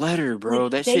fucking letter, bro.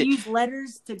 Like, they use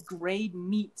letters to grade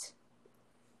meat.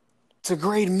 To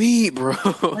grade meat, bro.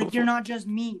 Like, you're not just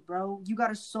meat, bro. You got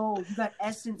a soul. You got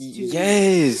essence to you.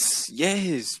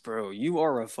 Yes, bro. You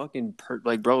are a fucking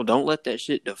like, bro. Don't let that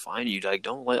shit define you. Like,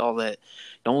 don't let all that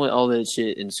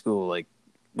shit in school. Like,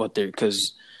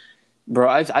 because, bro,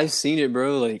 I've seen it,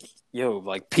 bro. Like, yo,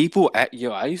 like people I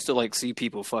used to like see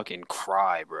people fucking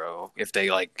cry, bro, if they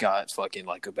like got fucking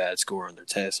like a bad score on their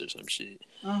test or some shit.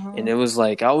 Uh-huh. And it was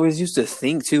like I always used to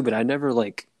think too, but I never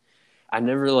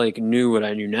knew what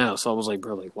I knew now. So I was like,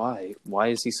 bro, like, why? Why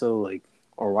is he so, like,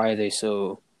 or why are they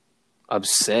so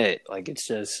upset? Like, it's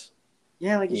just...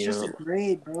 Yeah, like, it's just a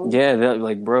grade, bro. Yeah,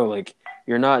 like, bro, like,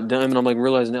 you're not dumb. And I'm, like,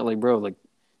 realizing that, like, bro, like,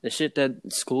 the shit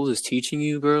that school is teaching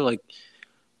you, bro, like,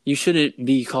 you shouldn't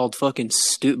be called fucking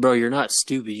stupid. Bro, you're not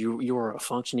stupid. You are a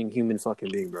functioning human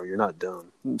fucking being, bro. You're not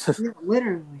dumb. Yeah,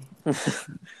 literally.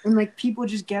 And, like, people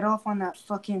just get off on that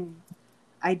fucking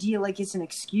idea like it's an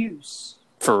excuse.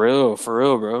 For real,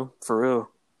 bro. For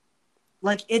real.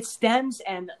 Like, it stems,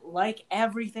 and like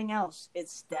everything else, it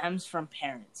stems from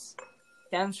parents.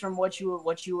 Stems from what you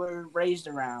were raised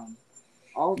around.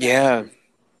 All that.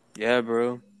 Yeah,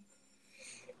 bro.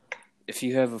 If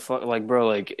you have like, bro,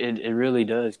 like, it really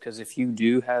does. Because if you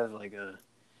do have, like,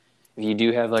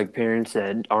 parents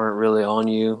that aren't really on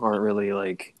you, aren't really,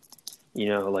 like, you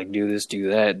know, like, do this, do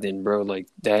that, then, bro, like,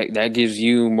 that gives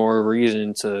you more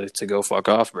reason to go fuck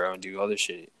off, bro, and do other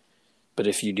shit. But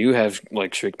if you do have,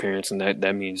 like, strict parents, and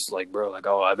that means, like, bro, like,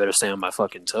 oh, I better stay on my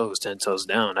fucking toes, 10 toes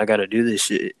down. I gotta do this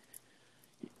shit.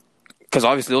 Because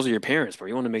obviously those are your parents, bro.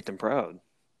 You want to make them proud.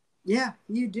 Yeah,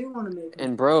 you do want to make them.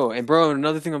 And bro,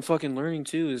 another thing I'm fucking learning,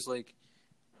 too, is, like,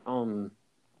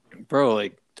 bro,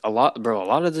 like, a lot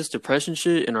of this depression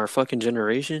shit in our fucking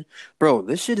generation, bro,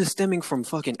 this shit is stemming from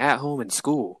fucking at home and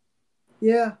school.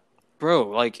 Yeah. Bro,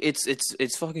 like,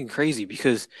 it's fucking crazy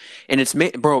because, and it's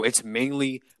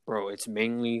mainly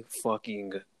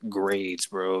fucking grades,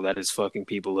 bro, that is fucking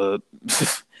people up.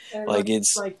 Like,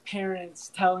 it's like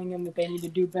parents telling them that they need to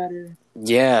do better.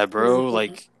 Yeah, bro,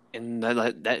 like, and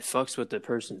that fucks with the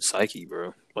person's psyche,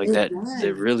 bro. Like,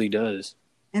 it really does.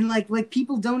 And like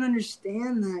people don't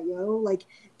understand that, yo. Like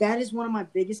that is one of my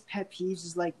biggest pet peeves.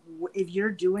 Is like if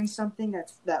you're doing something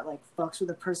that like fucks with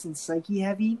a person's psyche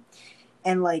heavy,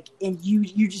 and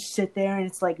you just sit there and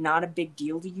it's like not a big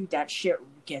deal to you. That shit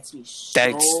gets me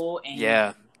so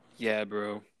angry. Yeah,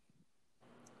 bro.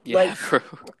 Yeah, bro.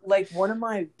 Like one of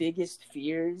my biggest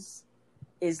fears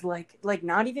is like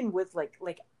not even with like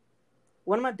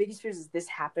one of my biggest fears is this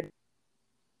happened,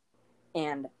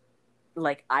 and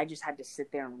like I just had to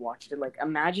sit there and watch it. Like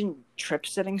imagine trip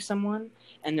sitting someone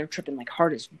and they're tripping like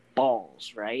hard as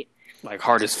balls, right? Like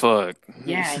hard as fuck.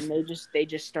 Yeah, and they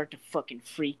just start to fucking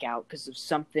freak out because of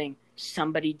something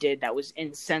somebody did that was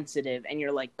insensitive, and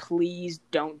you're like, please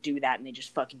don't do that, and they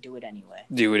just fucking do it anyway.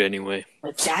 Do it anyway.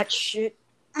 Like that shit,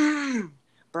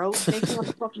 bro, it's making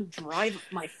me fucking drive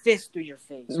my fist through your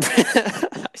face.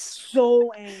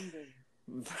 So angry,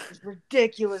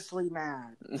 ridiculously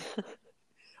mad.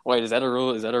 Wait, is that a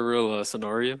real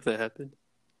scenario that happened?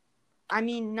 I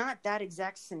mean, not that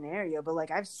exact scenario, but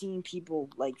like I've seen people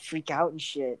like freak out and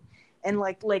shit, and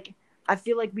like I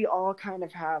feel like we all kind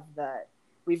of have that.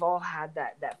 We've all had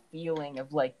that feeling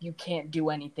of like you can't do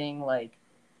anything, like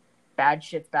bad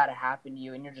shit's about to happen to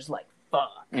you, and you're just like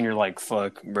fuck. And you're like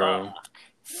fuck, bro.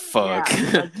 Fuck.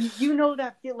 Yeah, like, you know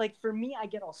that feel. Like for me, I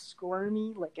get all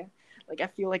squirmy. Like I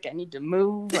feel like I need to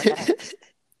move. Like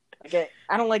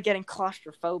I don't like getting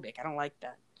claustrophobic. I don't like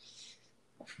that.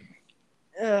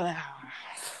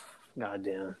 God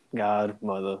damn. God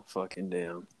motherfucking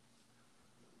damn.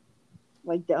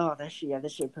 Like, oh, that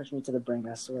shit pushed me to the brink,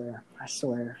 I swear. Oh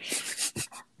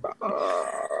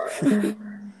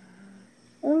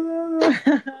my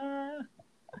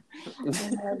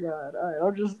god. Alright,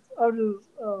 I'll just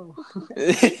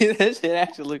That shit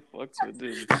actually fucks with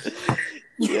dude.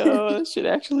 Yo, that shit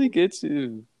actually gets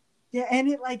you. Yeah, and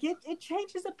it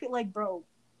changes a bit, like, bro.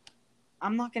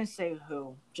 I'm not gonna say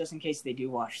who, just in case they do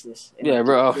watch this. Yeah,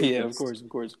 bro. Yeah, of course.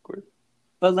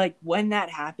 But like when that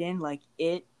happened, like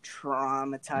it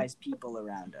traumatized people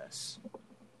around us.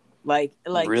 Like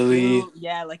really?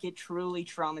 Like it truly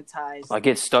traumatized. Like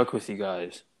it stuck with you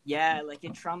guys. Yeah, like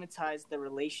it traumatized the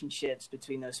relationships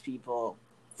between those people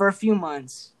for a few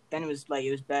months. Then it was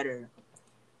better.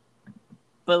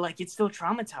 But like it's still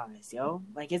traumatized, yo.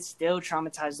 Like it still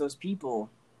traumatized those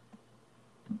people.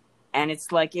 And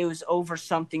it's like it was over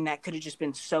something that could have just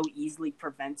been so easily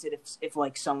prevented if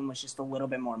like someone was just a little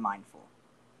bit more mindful.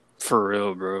 For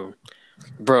real, bro.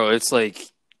 Bro, it's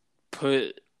like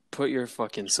put your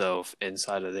fucking self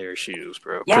inside of their shoes,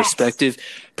 bro. Yes.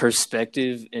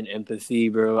 Perspective and empathy,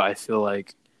 bro, I feel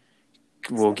like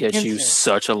will get you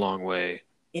such a long way.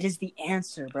 It is the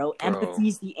answer, bro. Empathy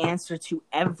is the answer to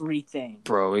everything.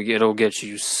 Bro, it'll get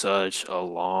you such a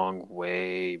long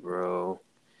way, bro.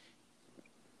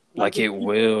 Like it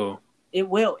will. It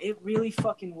will. It really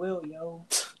fucking will, yo.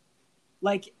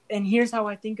 Like, and here's how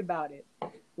I think about it.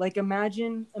 Like,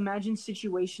 imagine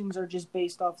situations are just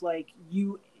based off like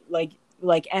you, like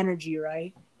energy,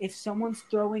 right? If someone's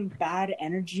throwing bad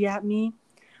energy at me,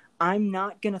 I'm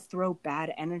not gonna throw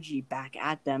bad energy back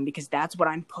at them because that's what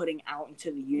I'm putting out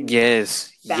into the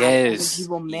universe. Energy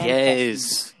will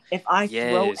manifest. If I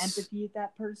throw empathy at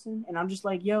that person and I'm just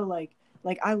like, yo, like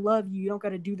I love you, you don't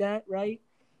gotta do that, right?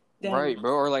 Then, right,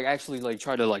 bro. Or like actually like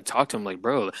try to like talk to him, like,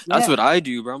 bro, that's what I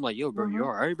do, bro. I'm like, yo, bro, you all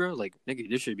right, bro? Like, nigga,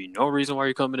 there should be no reason why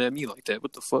you're coming at me like that.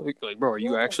 What the fuck? Like, bro, are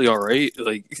you actually all right?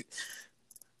 Like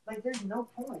there's no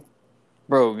point,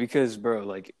 bro. Because, bro,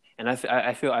 like, and I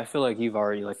feel like you've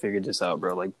already like figured this out,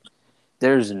 bro. Like,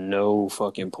 there's no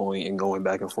fucking point in going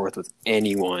back and forth with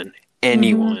anyone,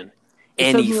 any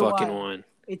fucking one.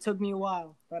 It took me a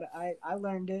while, but I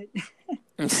learned it.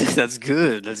 That's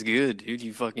good, dude.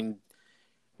 You're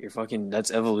fucking,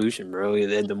 that's evolution, bro.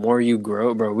 The more you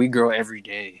grow, bro, we grow every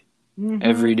day. Mm-hmm.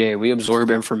 Every day. We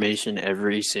absorb information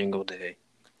every single day.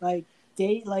 Like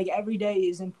every day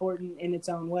is important in its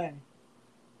own way.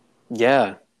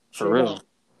 Yeah, for real.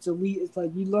 It's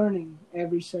like you learning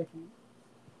every second.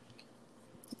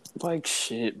 Like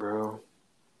shit, bro.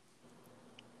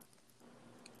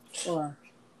 Or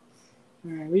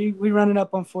all right, we running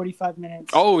up on 45 minutes.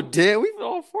 Oh, damn, we've been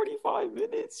on 45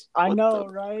 minutes. I know,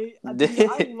 right?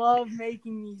 I love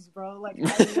making these, bro. Like,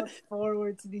 I look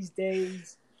forward to these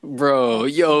days. Bro,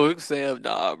 yo, Sam,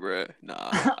 nah, bro.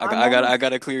 Nah. I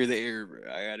gotta clear the air, bro.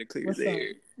 I gotta clear the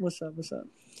air. What's up?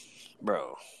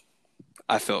 Bro,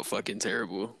 I felt fucking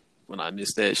terrible when I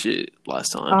missed that shit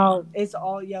last time. Oh, it's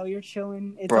all, yo, you're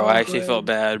chilling. It's bro, all I actually good. felt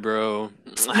bad, bro.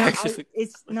 It's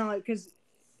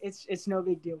no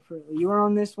big deal for you. You were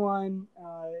on this one.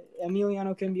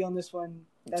 Emiliano couldn't be on this one.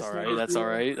 That's all right.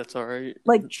 That's all right.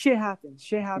 Like, shit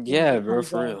happens. Yeah, bro,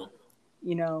 for real.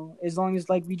 you know, as long as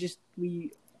like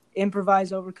we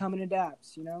improvise, overcome, and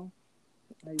adapt, you know.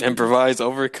 Like, Improvise,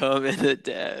 overcome, and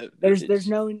adapt. there's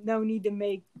no need to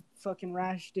make fucking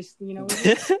rash. Just you know,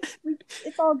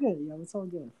 it's all good. You know, it's all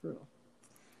good for real.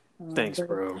 Thanks,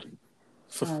 bro.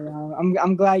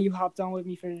 I'm glad you hopped on with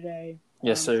me for today.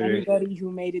 Yes, sir. Anybody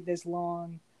who made it this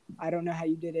long, I don't know how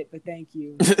you did it, but thank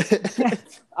you.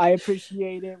 I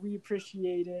appreciate it. We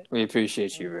appreciate it. We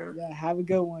appreciate you, bro. Yeah, have a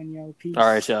good one, yo. Peace. All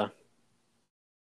right, y'all.